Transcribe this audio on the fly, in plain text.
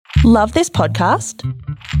Love this podcast?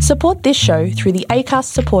 Support this show through the Acast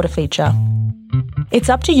supporter feature. It's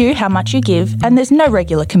up to you how much you give, and there's no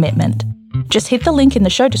regular commitment. Just hit the link in the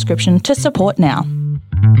show description to support now.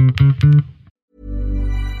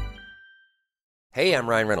 Hey, I'm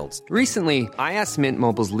Ryan Reynolds. Recently, I asked Mint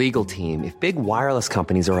Mobile's legal team if big wireless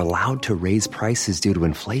companies are allowed to raise prices due to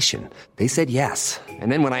inflation. They said yes.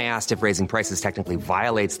 And then when I asked if raising prices technically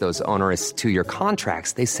violates those onerous two-year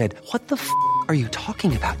contracts, they said, "What the f*** are you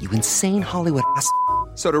talking about, you insane Hollywood ass?"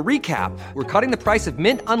 So to recap, we're cutting the price of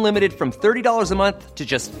Mint Unlimited from $30 a month to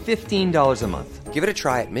just $15 a month. Give it a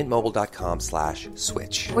try at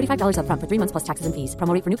mintmobile.com/switch. $45 up front for 3 months plus taxes and fees.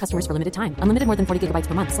 Promo rate for new customers for limited time. Unlimited more than 40 gigabytes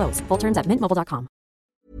per month. Slows full terms at mintmobile.com.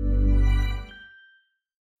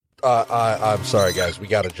 I'm sorry, guys. We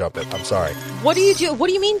got to jump it. I'm sorry. What do you do? What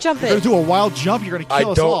do you mean jump You're it? going to do a wild jump? You're going to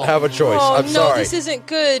kill us all. I don't have a choice. Oh, I'm no, sorry. this isn't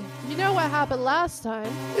good. You know what happened last time?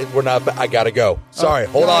 We're not. I got to go. Sorry.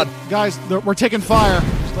 Hold on. Guys, we're taking fire.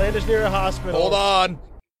 Land us near a hospital. Hold on.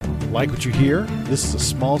 Like what you hear? This is a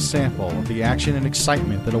small sample of the action and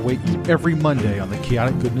excitement that await you every Monday on the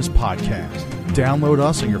Chaotic Goodness Podcast. Download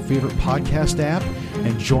us on your favorite podcast app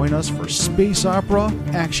and join us for space opera,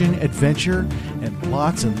 action, adventure, and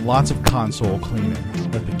lots of console cleaning.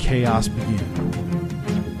 Let the chaos begin.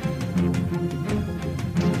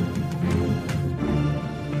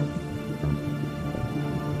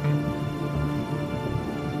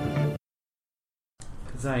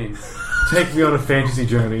 Zane, take me on a fantasy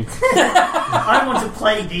journey. I want to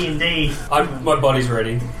play D&D. My body's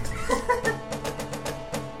ready.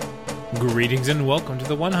 Greetings and welcome to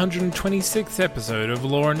the 126th episode of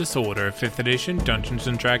Law and Disorder, 5th edition Dungeons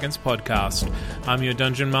 & Dragons podcast. I'm your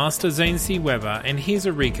Dungeon Master, Zane C. Weber, and here's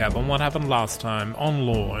a recap on what happened last time on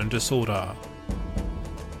Law and Disorder.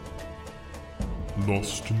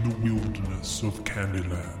 Lost in the wilderness of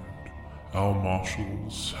Candyland, our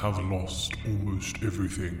marshals have lost almost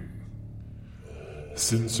everything.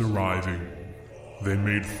 Since arriving, they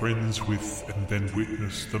made friends with and then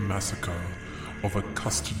witnessed the massacre of a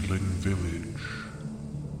Custardling village.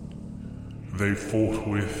 They fought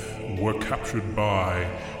with, were captured by,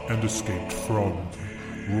 and escaped from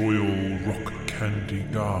Royal Rock Candy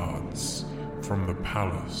Guards from the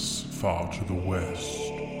palace far to the west.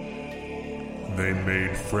 They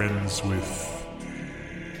made friends with,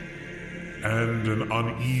 and an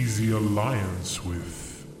uneasy alliance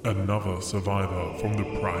with, another survivor from the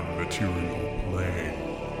prime material plane.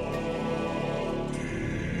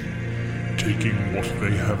 Taking what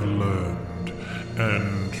they have learned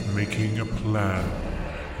and making a plan,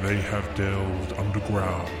 they have delved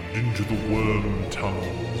underground into the worm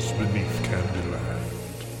tunnels beneath Candyland.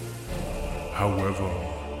 However,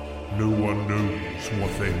 no one knows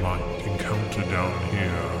what they might encounter down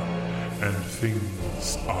here, and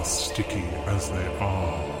things are sticky as they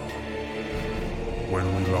are. When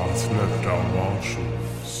we last left our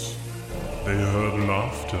marshals, they heard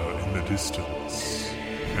laughter in the distance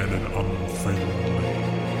and an unfriendly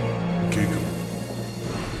giggle.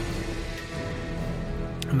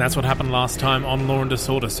 And that's what happened last time on Law and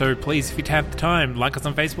Disorder. So please, if you have the time, like us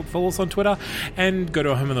on Facebook, follow us on Twitter, and go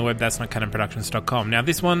to our home on the web, that's notcanonproductions.com. Now,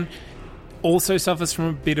 this one also suffers from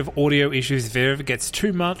a bit of audio issues. If it ever gets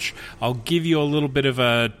too much, I'll give you a little bit of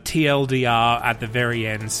a TLDR at the very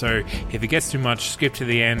end. So if it gets too much, skip to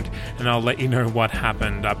the end and I'll let you know what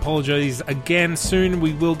happened. I apologize again. Soon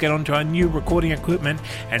we will get onto our new recording equipment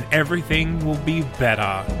and everything will be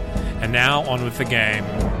better. And now on with the game.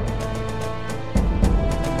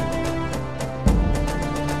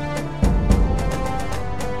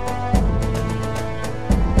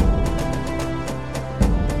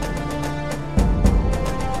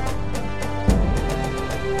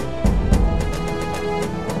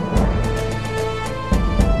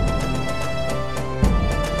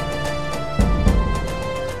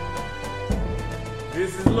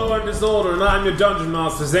 Disorder, and I'm your Dungeon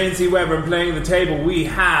Master, Zane C. Weber, and playing the table we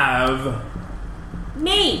have...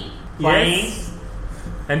 Me! Yes?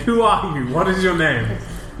 And who are you? What is your name?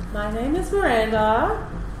 My name is Miranda.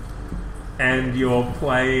 And you're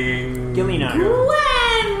playing... Gillino.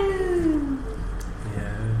 Gwen!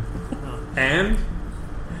 Yeah. And?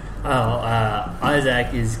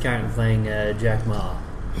 Isaac is currently playing Jack Ma.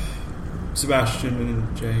 Sebastian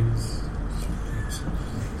and James.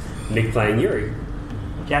 Nick playing Yuri.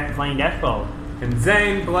 Jack playing Dashbowl. And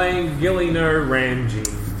Zane playing Gillino Ramji.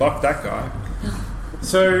 Fuck that guy.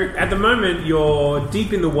 So, at the moment, you're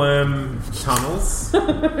deep in the worm tunnels.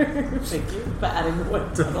 Thank you for adding the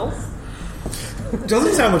word tunnels. It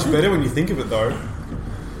doesn't sound much better when you think of it, though.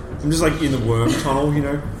 I'm just like in the worm tunnel, you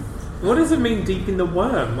know. What does it mean, deep in the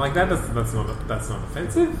worm? Like that's not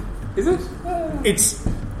offensive, is it? It's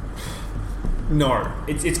No.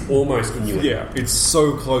 It's almost Inuit. Yeah, it's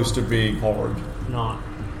so close to being horrid. Not.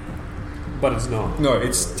 But it's not. No,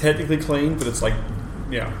 it's technically clean, but it's like,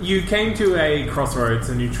 yeah. You came to a crossroads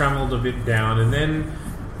and you travelled a bit down, and then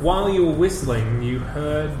while you were whistling, you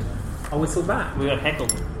heard a whistle back. We got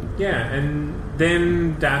heckled. Yeah, and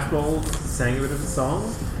then Dashbold sang a bit of a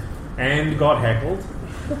song and got heckled.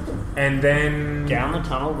 And then Down the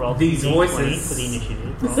tunnel, rolled these D20 voices for the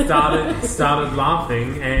initiative. started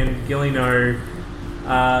laughing, and Gillino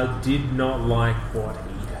did not like what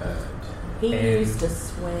he heard. He And used to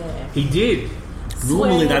swear. he did.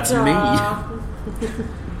 Normally that's me.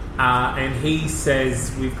 And he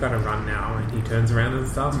says, "We've got to run now." And he turns around and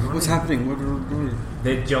starts running. What's happening? What?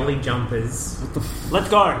 They're jolly jumpers. What the? Let's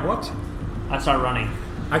go. What? I start running.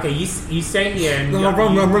 Okay, you stay here and No, I'm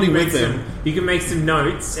running make with them. You can make some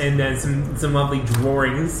notes and then some lovely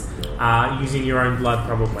drawings using your own blood,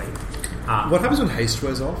 probably. What happens when haste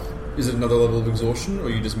wears off? Is it another level of exhaustion, or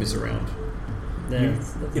you just miss around?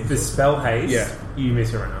 If the spell haste, Yeah. you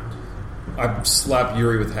miss around. I slap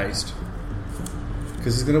Yuri with haste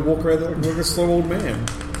because he's going to walk around like a slow old man.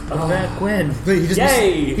 What about Gwen? But he just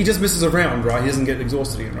Yay! he just misses around, right? He doesn't get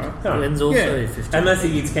exhausted again, right? No. Gwen's also Yeah. 15. Unless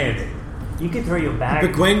he eats candy. You could throw your bag.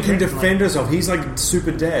 But Gwen can like- defend herself. He's like super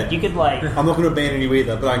dead. You could like. I'm not going to abandon you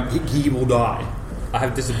either, but he will die. I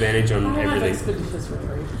have disadvantage on everything. Expeditious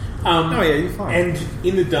retreat. Oh yeah, you're fine. And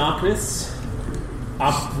in the darkness,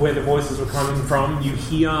 up where the voices were coming from, you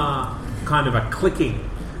hear kind of a clicking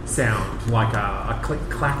sound, like a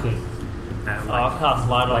clacking. I'll cast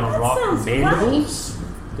light on a rock. Sounds Mandibles?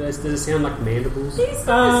 Does it sound like mandibles? These guys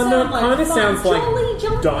No, sound it kind of like sounds like jolly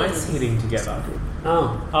jumpers. dice hitting together.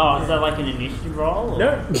 Oh. Is that like an initiative roll? Or?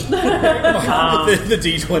 No. the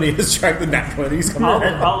D20 has tracked the nat 20s.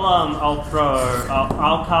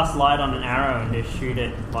 I'll cast light on an arrow and just shoot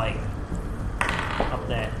it like up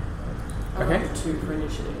there. Okay. 2 for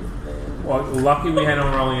initiative. Then. Well, lucky we hadn't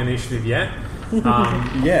rolling initiative yet. Yeah,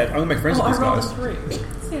 I'm going to make friends with I these rolled a guys.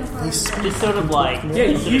 3. Just sort of like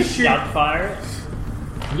you shoot. fire it.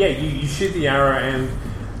 Yeah, you shoot the arrow, and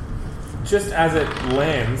just as it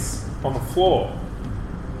lands on the floor,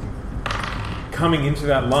 coming into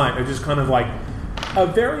that light are just kind of like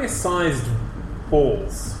various sized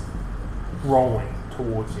balls rolling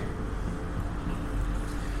towards you.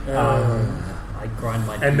 I grind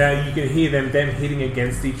my. And now you can hear them hitting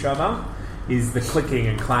against each other is the clicking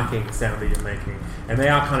and clacking sound that you're making. And they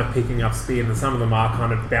are kind of picking up speed, and some of them are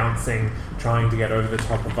kind of bouncing, trying to get over the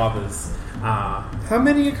top of others. How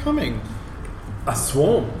many are coming? A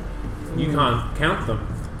swarm. You can't count them.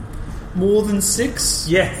 More than 6?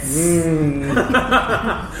 Yes.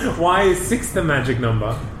 Why is 6 the magic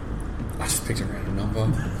number? I just picked a random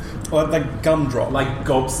number. Like gumdrop. Like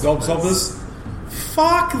gobstoppers.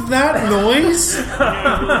 Fuck that noise! You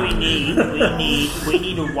know what we need? We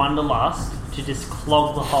need a Wanderlust to just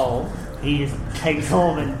clog the hole. He just takes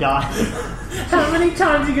all and dies. How many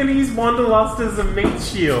times are you going to use Wanderlust as a meat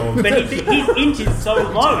shield? But his inch is so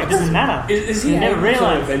low, it doesn't matter. Is he never able to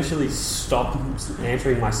realised? eventually stop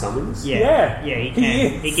answering my summons? Yeah, he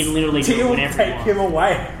can. He can literally do it whenever he take wants. him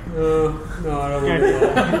away. No, I don't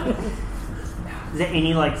want to. Is there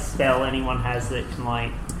any like spell anyone has that can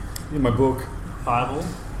like In my book. fireball?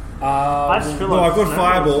 I just feel No, like I've got snowball.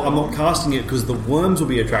 fireball. I'm not casting it because the worms will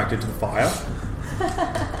be attracted to the fire.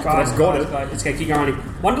 Guys, I've got it. Let's keep going.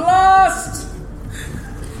 Wanderlust!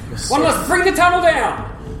 Wanderlust, bring the tunnel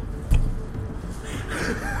down!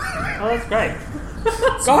 Oh, that's great.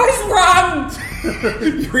 Guys, run!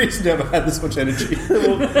 Yuri's never had this much energy.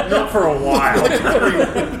 Not for a while.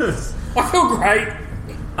 I feel great.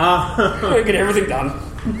 I'm going to get everything done.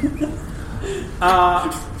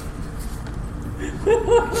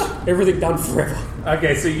 Everything done forever.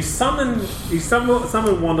 Okay, so you summon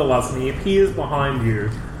Wanderlust, and he appears behind you.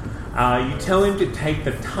 You tell him to take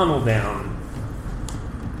the tunnel down.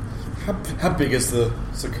 How big is the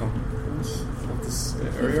circumference of this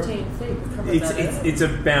area? 15 feet. We've covered that area. It's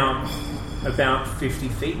about 50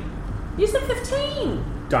 feet You said 15!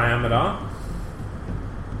 diameter.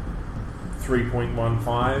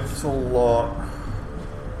 3.15. It's a lot.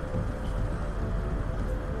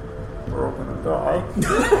 We're all gonna die.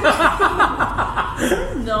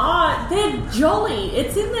 Not. They're jolly.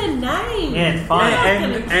 It's in their name. Yeah, it's fine.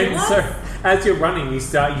 And so as you're running, you're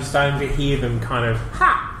starting to hear them kind of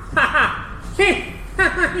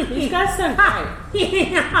These guys sound great.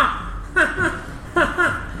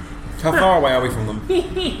 How far away are we from them?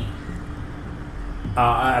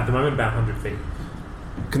 at the moment about 100 feet.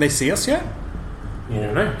 Can they see us yet? You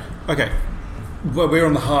don't know. Okay. Well, we're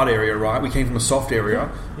on the hard area, right? We came from a soft area.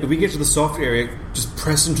 If we get to the soft area, just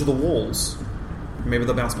press into the walls. Maybe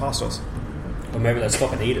they'll bounce past us. Or maybe they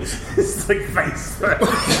stop and eat us. It's like face first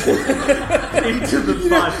into the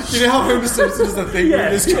punch. You know how Homer Simpson is the thing where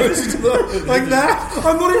he just goes into the... Like that?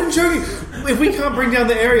 I'm not even joking. If we can't bring down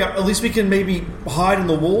the area, at least we can maybe hide in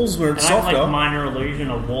the walls where it's And I have, softer. like minor illusion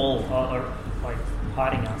of wall, or like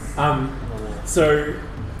hiding us. So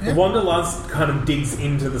Wanderlust kind of digs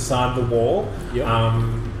into the side of the wall,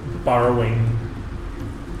 burrowing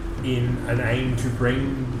in an aim to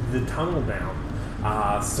bring the tunnel down.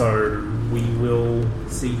 So we will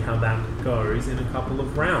see how that goes in a couple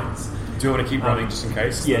of rounds. Do you want to keep running just in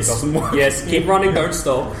case? Yes. That doesn't work. Yes, keep running, don't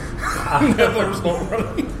stop. Never stop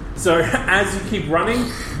running. So as you keep running,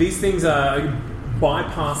 these things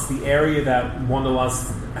bypass the area that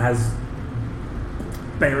Wanderlust has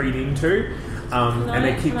buried into, and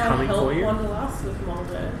they keep coming for you. Wanderlust with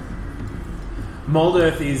Molder? Mold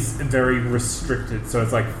Earth is very restricted, so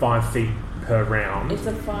it's like 5 feet per round. It's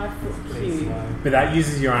a 5-foot cube. But that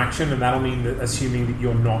uses your action, and that'll mean that assuming that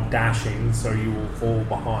you're not dashing, so you will fall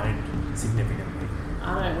behind significantly.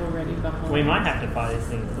 I'm already behind. We might have to fight this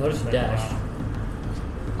thing. What is dash?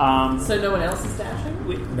 So no one else is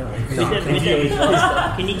dashing? No.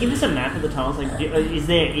 Can you give us a map of the tunnels? Like,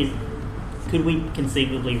 could we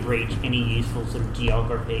conceivably reach any useful sort of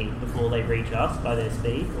geography before they reach us by their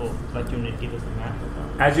speed? Or like, do you want to give us a map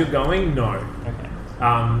of that? As you're going, no. Okay.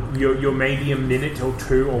 You're maybe a minute or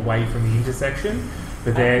two away from the intersection,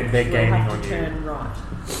 but they're gaining have on to you. turn right.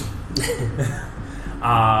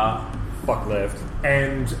 Fuck left.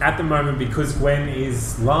 And at the moment, because Gwen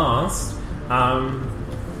is last,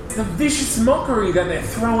 the vicious mockery that they're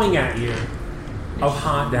throwing at you of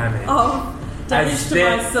heart damage. Oh, damage As to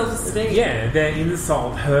their- my self-esteem. Yeah, their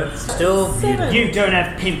insult hurts. Still, You don't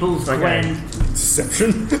have pimples, Okay. Gwen.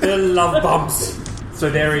 Deception. they love bumps. So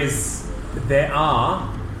there are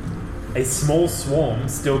a small swarm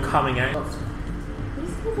still coming at you. I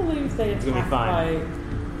just can't believe they gonna be attack fine. by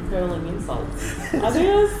hurling insults. I think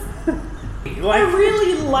it's a Like,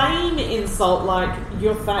 really lame insult like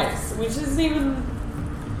your face, which isn't even...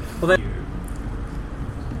 well,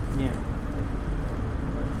 Yeah.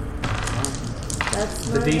 That's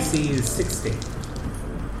the not DC is 60.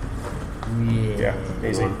 Yeah,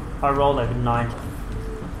 easy. I rolled like a 9.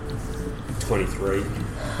 23.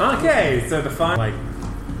 Okay, so the fire, like,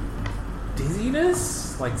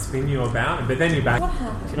 dizziness, like, spin you about, but then you're back. What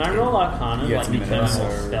happened? Can I roll Arcana? Yeah, Like, it's a minute, determine so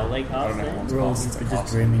what spell they cast? I don't know then? what's We're all passed since I just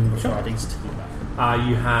cast dreaming of Sure. writings to do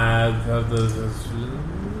You have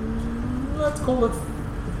let's call it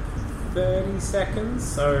 30 seconds.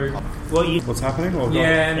 So Well, you What's happening? Or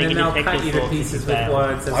yeah, and Make then a they'll detective cut you to roll pieces to with fail.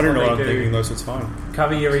 words. That's I don't know what what I'm they do. thinking though, so it's fine.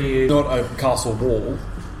 Cover your ears. Not a castle wall,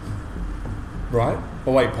 right?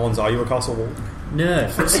 Oh wait, Pons, are you a castle wall? No.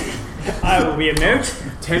 I will be a moot.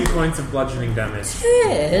 10 points of bludgeoning damage.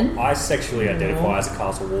 I sexually identify as a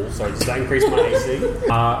castle wall, so does that increase my AC?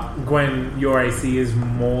 Gwen, your AC is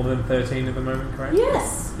more than 13 at the moment, correct?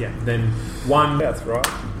 Yes. Yeah. Then one. That's right.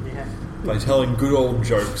 Yeah. By telling good old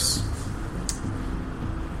jokes.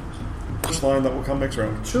 Line that will come next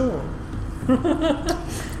round. Sure.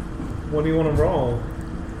 What do you want to roll?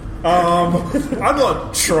 I'm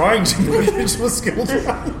not trying to put it into a skill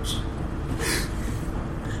damage.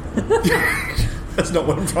 That's not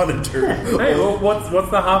what I'm trying to do. Hey, well, what's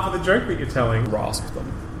the half of the joke that you're telling? Rasp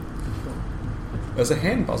them. There's a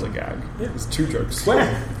hand buzzer gag. Yeah. There's 2 jokes.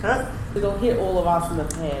 Where? It'll hit all of us in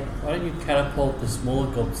the head. Why don't you catapult the smaller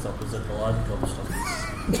gobstoppers at the larger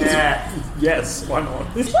gobstoppers? Yeah. Yes, why not?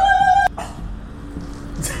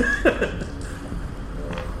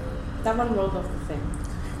 That one rolled off the thing.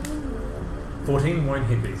 14 won't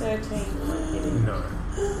hit these. 13. No.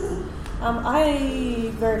 I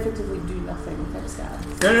very effectively do nothing with them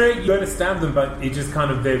stabs. No, you go to stab them, but it just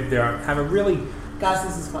kind of they have a really. Guys,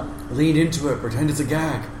 this is fun. Lean into it. Pretend it's a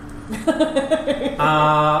gag.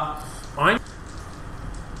 I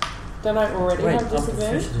Don't I already Wait, have I'm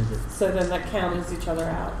disadvantage? proficient in it. So then that counters each other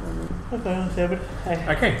out.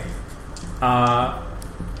 okay.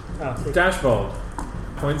 Dashboard.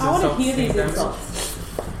 Points I of want to hear these damage. insults.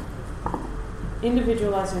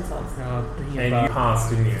 Individualized insults. And you passed,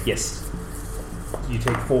 didn't you? Yes. You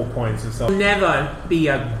take 4 points of self. Never be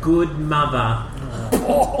a good mother.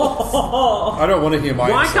 I don't want to hear my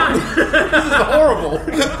Why insult. can't? This is horrible.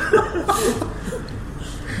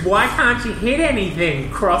 Why can't you hit anything,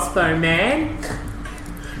 crossbow man?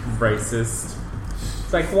 Racist.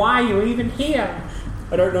 It's like, why are you even here?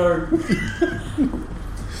 I don't know.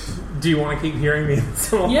 Do you want to keep hearing the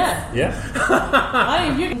insult? Yeah.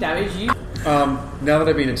 Yeah. You can damage you. Now that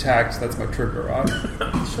I've been attacked, that's my trigger, right?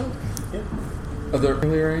 Sure. Yeah. Are there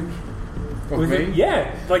early range? Of With me? it,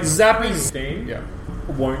 yeah. Like Zappy. 16 Yeah.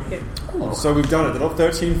 won't hit. Oh, so we've done it. They're not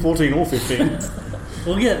 13, 14, or 15.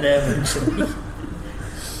 We'll get there eventually.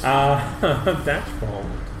 Dashboard.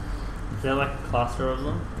 Is there like a cluster of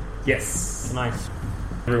them? Yes. Nice.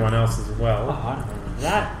 Everyone else as well. Oh, I don't know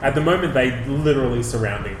that. At the moment, they literally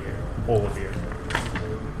surrounding you, all of you.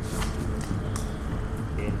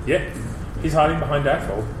 Yeah. He's hiding behind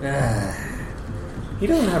Dashboard. He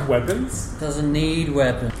doesn't have weapons. Doesn't need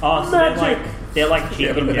weapons. Oh, so they're like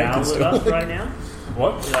cheek and jowl with us right now?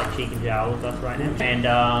 What? They're like cheek and jowl with us right now. And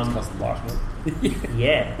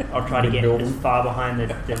yeah, I'll try to get as far behind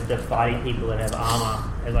the fighting people that have armor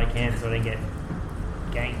as I can so I don't get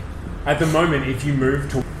ganked. At the moment, if you move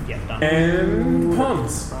to... Yeah, done. And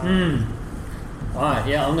Pons. Alright,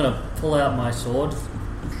 yeah, I'm gonna pull out my sword.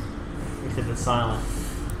 Except it's silent.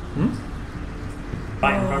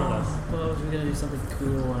 Right in front of us. Well, I was gonna do something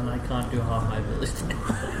cool and I can't do half my ability.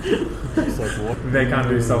 They can't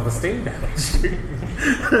do self-esteem damage.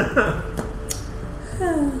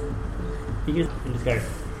 You just go...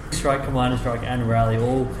 Strike, Commander Strike, and Rally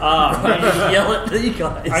all man. yell at you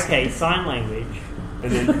guys. Okay, sign language.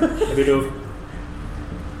 And then a bit of...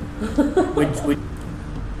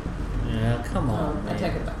 Yeah, come on, I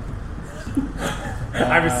take it back.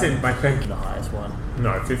 I rescind my thank you. The highest one.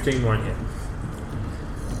 No, 15 won't hit.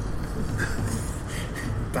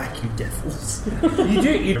 Back, you devils.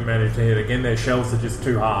 You don't manage to hit again. Their shells are just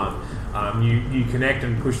too hard. You connect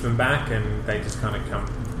and push them back, and they just kind of come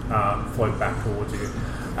float back towards you.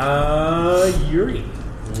 Yuri.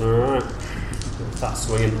 Alright. Start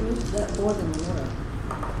swinging. That boiling water.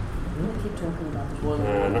 I'm going to keep talking about the boiling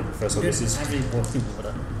water. No, first one misses. How many boiling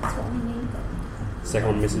water? That's what we need. Second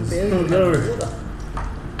one misses. Oh no.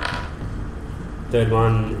 Third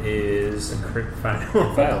one is... A crit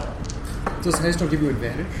fail. Fail. Does haste not give you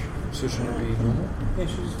advantage? So shouldn't it be normal? Yeah,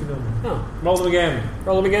 she just do them. Oh. Roll them again.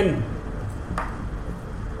 Roll them again.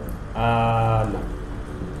 No.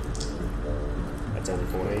 That's only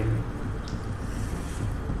 14.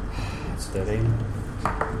 That's 13.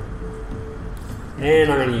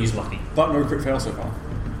 And I'm going to use lucky. But no crit fail so far.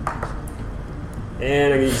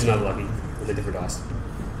 And I'm going to use another lucky with a different dice.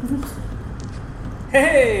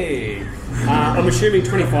 Hey! I'm assuming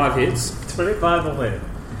 25 hits. 25 will hit.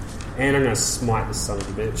 And I'm going to smite the son of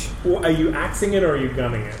a bitch. Well, are you axing it or are you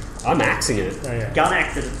gunning it? I'm axing it. Oh, yeah. Gun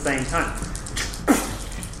axe at the same time.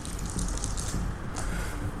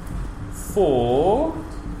 For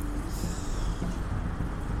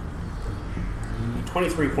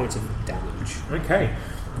 23 points of damage. Okay.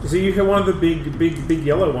 So you hit one of the big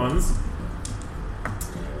yellow ones,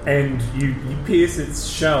 and you pierce its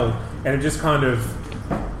shell, and it just kind of...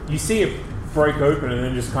 You see it break open, and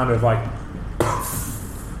then just kind of like...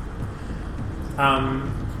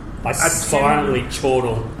 I silently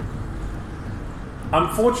chortle.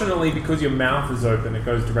 Unfortunately, because your mouth is open, it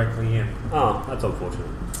goes directly in. Oh, that's unfortunate.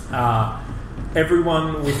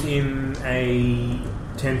 Everyone within a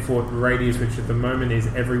 10-foot radius, which at the moment is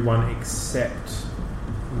everyone except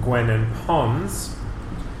Gwen and Pons,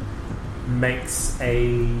 makes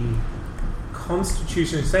a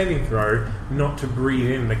Constitution saving throw not to breathe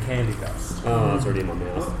in the candy dust. Oh, it's already in my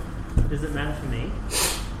mouth. Does it matter for me?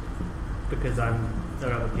 Because I'm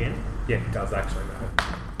not up again? Yeah, it does actually matter.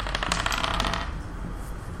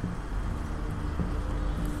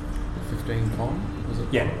 Was it?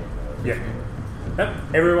 Yeah. Yeah. Yep,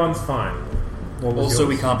 everyone's fine. What was Also,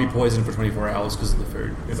 yours? we can't be poisoned for 24 hours because of the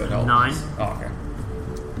food. If that helps. 9. Oh, okay.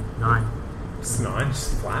 9. It's 9,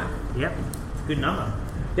 just flat. Yep. Good number.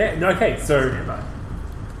 Yeah, no, okay, so Standby.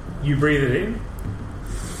 you breathe it in,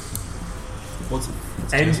 What's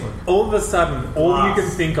and all of a sudden, all you can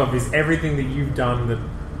Glass. think of is everything that you've done that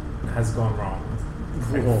has gone wrong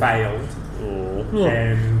and failed. Oh.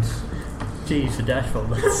 And Geez, for Dashboard.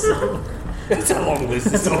 That's a long list.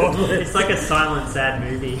 It's like a silent, sad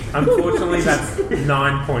movie. unfortunately, that's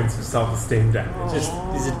 9 points of self-esteem damage. Is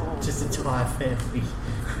it just entire family?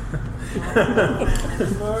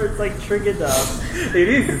 No, it's like trigger dust. It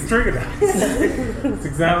is, it's trigger dust. It's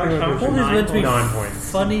exactly what it What is meant to be 9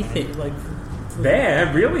 points. funny thing? Like,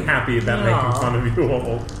 They're really happy about making Aw. fun of you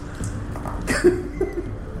all.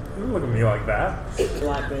 Don't look at me like that.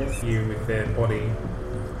 Like this. You with their body.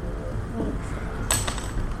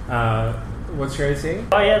 What's your AC?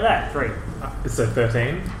 Oh yeah, that 3. So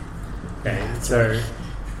 13. Okay, so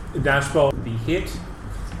Dashbolt, the hit.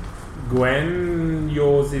 Gwen,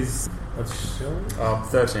 yours is what's your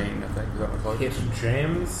 13, I think. Is that my close? hit?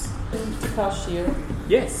 Jams. Cast shield.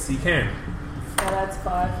 Yes, you can. That adds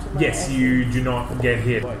 5 to my Yes, AC. you do not get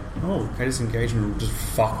hit. Oh, okay, disengagement will just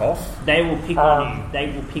fuck off. They will pick on you.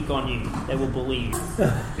 They will pick on you. They will bully you.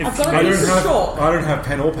 I've got a piece of chalk. I don't have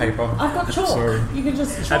pen or paper. I've got chalk. Sorry. You can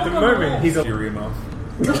just chalk At the on moment, wall. he's a Fury enough.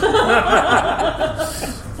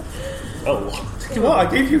 Oh. Well, I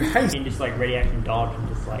gave you haste. And just like ready action dodge and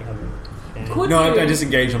just like have a Could No, you, I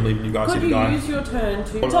disengaged. I'm leaving you guys could here to you die. use your turn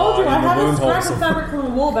to... I Well, told you I in the have a wormhole scrap of somewhere. fabric from a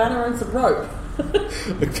war banner and some rope.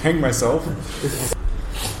 I hang myself.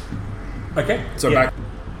 Okay. So yeah. back.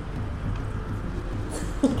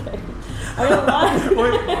 I don't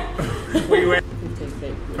like... We went. 15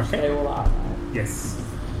 feet, which Okay. they all are. Right? Yes.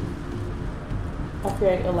 I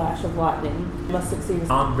create a lash of lightning. Must succeed.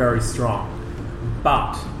 Aren't very strong,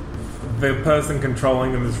 but the person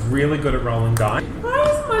controlling them is really good at rolling dice. Why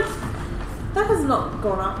is my... That has not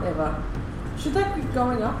gone up ever. Should that be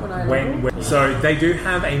going up when I level? So they do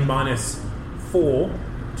have a -4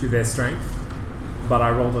 to their strength, but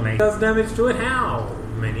I rolled an 8. Does damage to it? How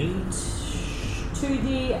many?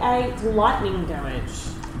 2d8 lightning damage.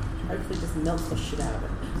 Hopefully just melts the shit out of it.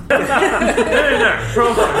 No.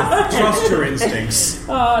 Roll bonus. Trust your instincts.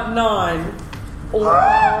 9.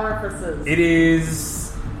 Orifices. It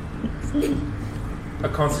is a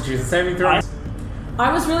Constitution saving throw.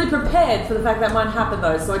 I was really prepared for the fact that might happen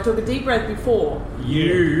though, so I took a deep breath before.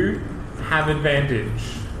 You have advantage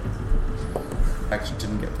Actually,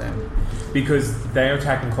 didn't get that. because they are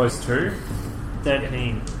attacking close to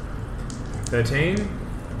 13. 13.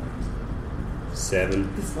 7.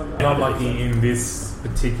 This one, right? Not lucky in this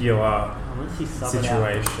particular Unless you sub it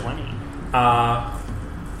out for situation. 20.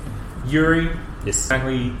 Yuri, Yes.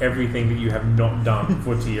 exactly everything that you have not done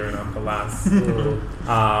for Tia and Uncle Lass.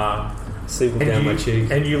 Single down my cheek.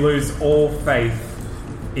 And you lose all faith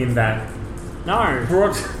in that. No.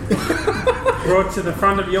 Brought to the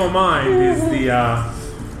front of your mind is the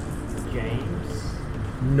James.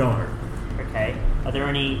 no. Okay. Are there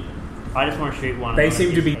any... I just want to shoot one. They and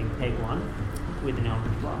seem to be- Take one with an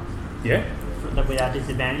Eldritch Blast. Yeah. Without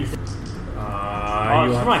disadvantage. You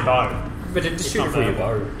it's for my bow. But just It's shoot not it for your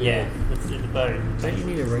bow. bow. Yeah, it's the bow. Don't you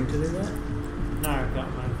need a ring to do that? No, I've got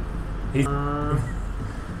mine. He's-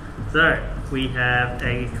 So, we have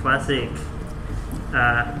a classic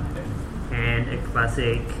and a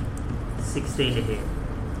classic 16 to hit.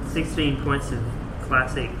 16 points of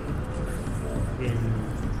classic in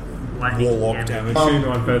lightning Warlock damage. Shooting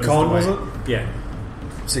one furthest Con, away. was it? Yeah.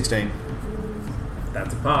 16.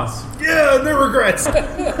 That's a pass. Yeah, no regrets.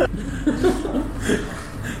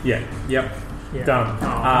 Yeah. Yep. Yeah. Done.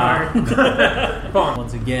 Fine.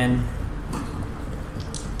 Once again,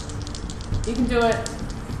 You can do it.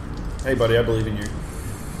 Hey, buddy, I believe in you.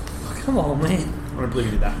 come on, man. I don't believe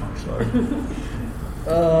in you that much, though.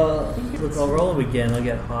 Look, I'll roll them again. I'll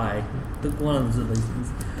get high. Look, one of them's at least.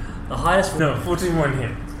 The highest. No, 14 won't hit.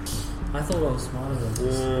 I thought I was smarter than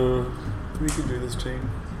this. We can do this, team.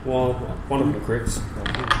 Well, one of them crits.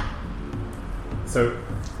 So,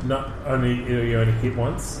 not only you only hit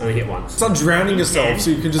once. Only hit once. Start drowning yourself so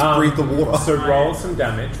you can just breathe the water. So roll some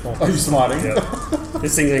damage. Are you smarting? Yeah.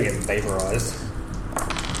 This thing's gonna get vaporized.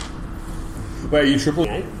 Wait, are you triple?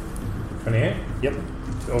 28? Yep.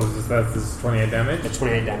 Or is this 28 damage? That's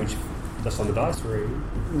 28 damage just on the dice. Three.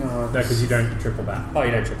 No. No, because you don't triple that. Oh,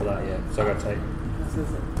 you don't triple that, yeah. So I gotta take.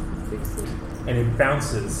 And it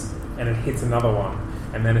bounces, and it hits another one,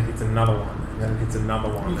 and then it hits another one, and then it hits another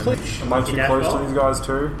one. Am I too close to these guys,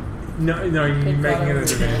 too? No, you're making it an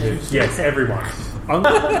advantage. Yes, everyone. Wait.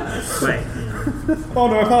 Oh,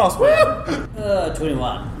 no, I passed.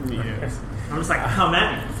 21. Yes. I'm just like, come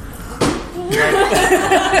at me.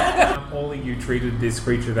 All of you treated this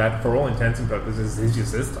creature that, for all intents and purposes, is your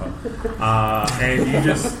sister. And you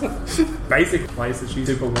just basically place that she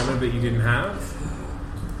super wanted that you didn't have.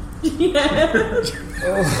 Yeah. Is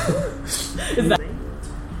that...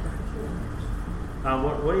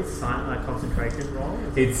 What is concentration roll?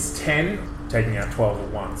 It's 10, taking out 12 at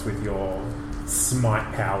once with your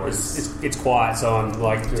smite powers. It's quiet, so I'm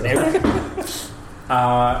like.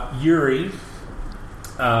 Yuri,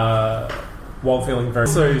 while feeling very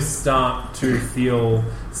also start to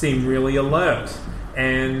seem really alert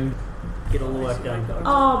and Get all the work done.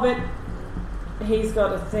 Oh, but he's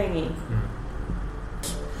got a thingy.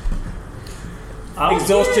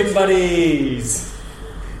 Exhaustion buddies!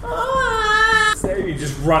 So you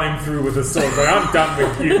just run him through with a sword. Like, I'm done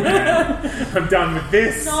with you, man. I'm done with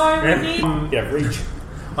this. No, And, Yeah, reach.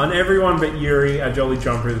 on everyone but Yuri, a Jolly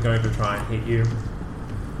Jumper is going to try and hit you.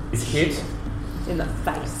 Is hit, In the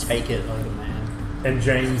face. Take it like a man. and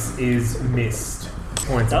James is missed.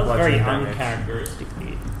 Points That of was very bludgeoning damage. uncharacteristic.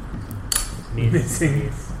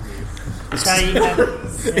 Missing. So you have,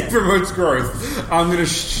 It promotes growth. I'm going to...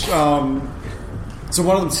 so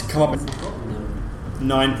one of them's come up with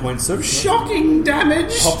 9 points of shocking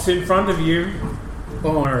damage. Pops in front of you.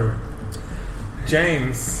 Oh,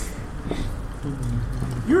 James.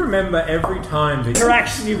 You remember every time that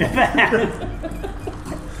interaction you've ever had.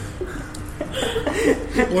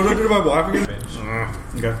 What did I do to my wife again?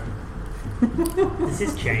 Okay. This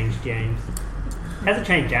has changed, James. Hasn't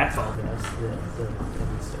changed that far, though.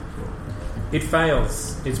 It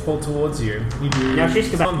fails. It's pulled towards you. You do. Now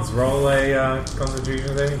she's Sons, roll a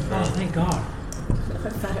Constitution saving. Oh, thank God. I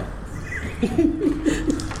fail.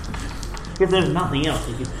 If there's nothing else,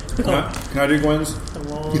 you can. Can I do Gwen's?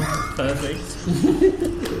 Perfect.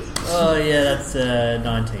 Oh, yeah, that's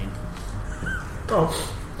 19. Oh,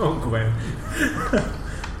 Gwen.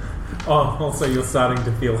 Oh, also you're starting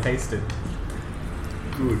to feel hasted.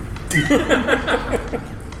 Good.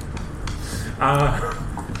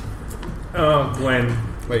 Oh, Gwen.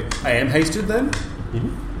 Wait, I am hasted then?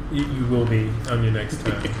 Mm-hmm. You will be on your next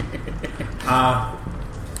turn.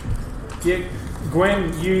 Yeah,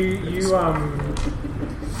 Gwen, you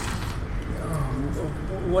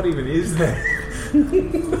what even is there?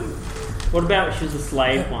 What about she was a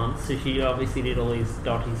slave once, so she obviously did all these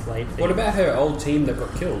dotty slave things. What about her old team that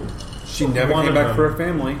got killed? She never came back for her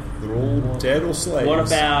family. They're all dead or slaves. What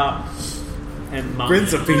about her mum?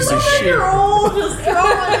 Gwen's a piece of shit. You're all just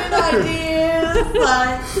throwing in ideas.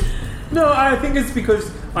 Like, No, I think it's because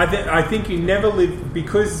I think you never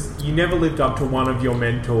lived up to one of your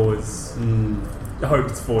mentors'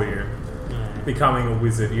 hopes for you. Becoming a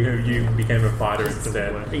wizard, you became a fighter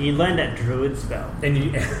instead. And you learned that druid spell. And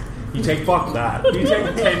you take fuck that. You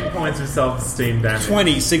take 10 points of self-esteem damage.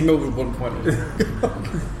 20. Sigma with 120.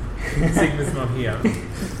 Sigma's not here.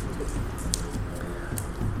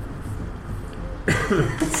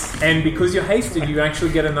 And because you're hasted, you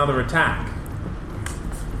actually get another attack.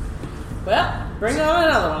 well, bring on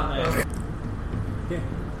another one then. Yeah.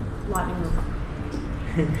 Lightning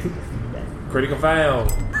round. Critical fail.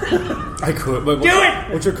 I could. But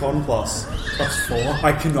what's your con plus? +4.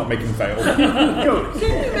 I cannot make him fail. Can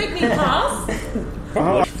you make me pass?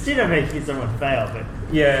 Still don't make someone fail, but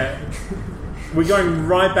Yeah. We're going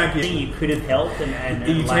right back in. you could have helped and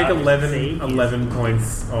You take allowed 11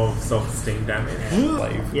 points of self-esteem damage.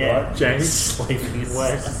 Slave, Yeah. right? James?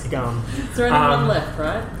 worst scum. Is there only one left,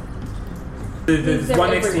 right? There's They're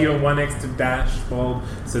one next to you everywhere. and one next to Dashboard,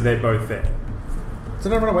 so they're both there.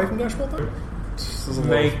 Did I run away from Dashboard though? There's a lot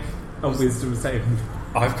Make of- a wisdom save.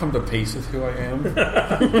 I've come to peace with who I am.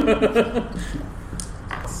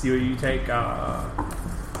 So you take 4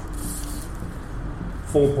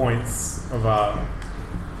 points of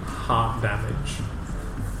heart damage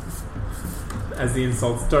as the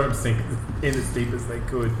insults don't sink in as deep as they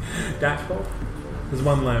could. Dashboard, there's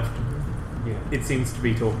one left. Yeah, it seems to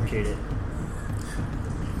be talking. Shoot it.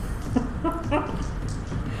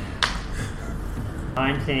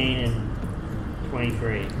 19 and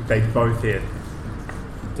 23. They both hit.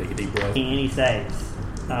 Take a deep breath. Any saves.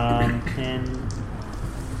 And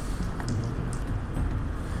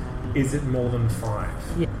Is it more than 5?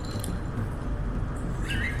 Yeah.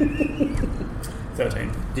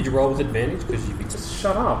 13. Did you roll with advantage? Because you Just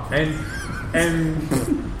shut up. And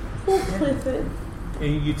Clifford.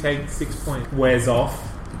 you take 6 points. Wears off.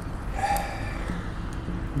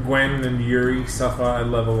 Gwen and Yuri suffer a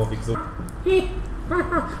level of exhaustion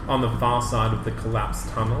on the far side of the collapsed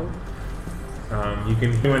tunnel. You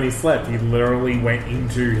can hear when he slept. He literally went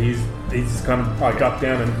into his. He just kind of ducked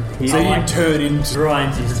down and. So you turn into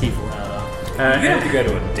grinds his teeth louder. You have to go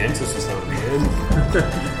to a dentist or something, man.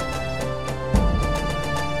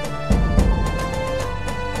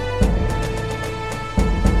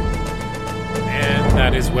 And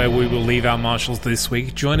that is where we will leave our marshals this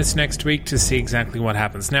week. Join us next week to see exactly what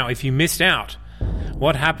happens. Now, if you missed out,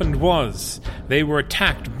 what happened was they were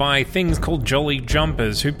attacked by things called Jolly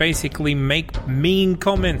Jumpers, who basically make mean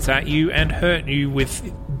comments at you and hurt you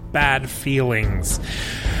with bad feelings.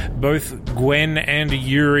 Both Gwen and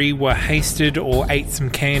Yuri were hasted or ate some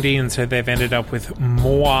candy, and so they've ended up with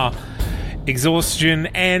more exhaustion,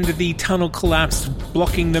 and the tunnel collapsed,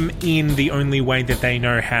 blocking them in the only way that they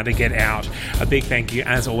know how to get out. A big thank you,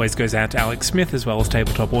 as always, goes out to Alex Smith, as well as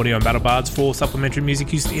Tabletop Audio and BattleBards for supplementary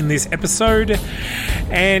music used in this episode.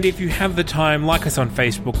 And if you have the time, like us on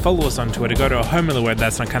Facebook, follow us on Twitter, go to our home of the web,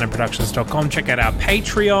 that's notcanonproductions.com, check out our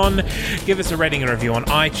Patreon, give us a rating and review on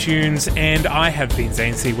iTunes, and I have been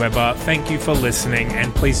Zane C. Weber. Thank you for listening,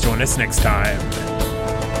 and please join us next time.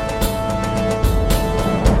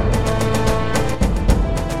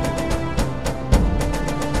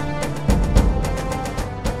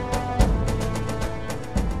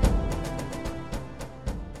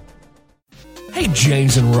 Hey,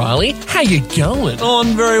 James and Riley, how you going? Oh,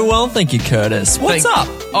 I'm very well, thank you, Curtis. What's up?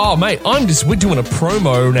 Oh, mate, we're doing a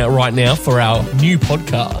promo right now for our new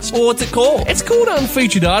podcast. Well, what's it called? It's called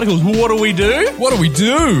Unfeatured Articles. What do we do? What do we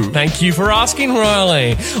do? Thank you for asking,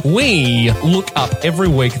 Riley. We look up every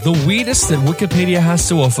week the weirdest that Wikipedia has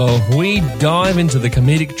to offer. We dive into the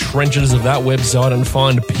comedic trenches of that website and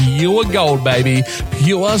find pure gold, baby.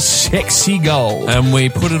 Pure sexy gold. And we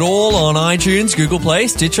put it all on iTunes, Google Play,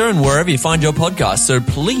 Stitcher, and wherever you find your podcast. So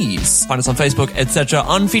please find us on Facebook, etc.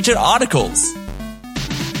 Unfeatured Articles.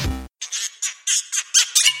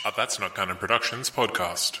 That's Not Canon Productions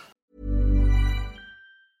podcast.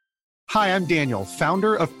 Hi, I'm Daniel,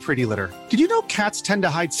 founder of Pretty Litter. Did you know cats tend to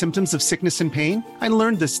hide symptoms of sickness and pain? I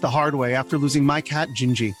learned this the hard way after losing my cat,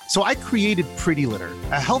 Gingy. So I created Pretty Litter,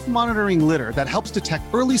 a health monitoring litter that helps detect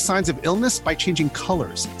early signs of illness by changing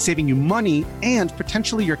colors, saving you money and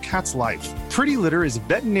potentially your cat's life. Pretty Litter is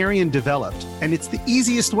veterinarian developed, and it's the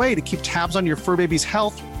easiest way to keep tabs on your fur baby's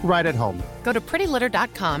health right at home. Go to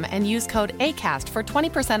prettylitter.com and use code ACAST for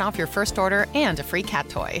 20% off your first order and a free cat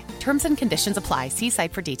toy. Terms and conditions apply. See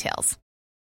site for details.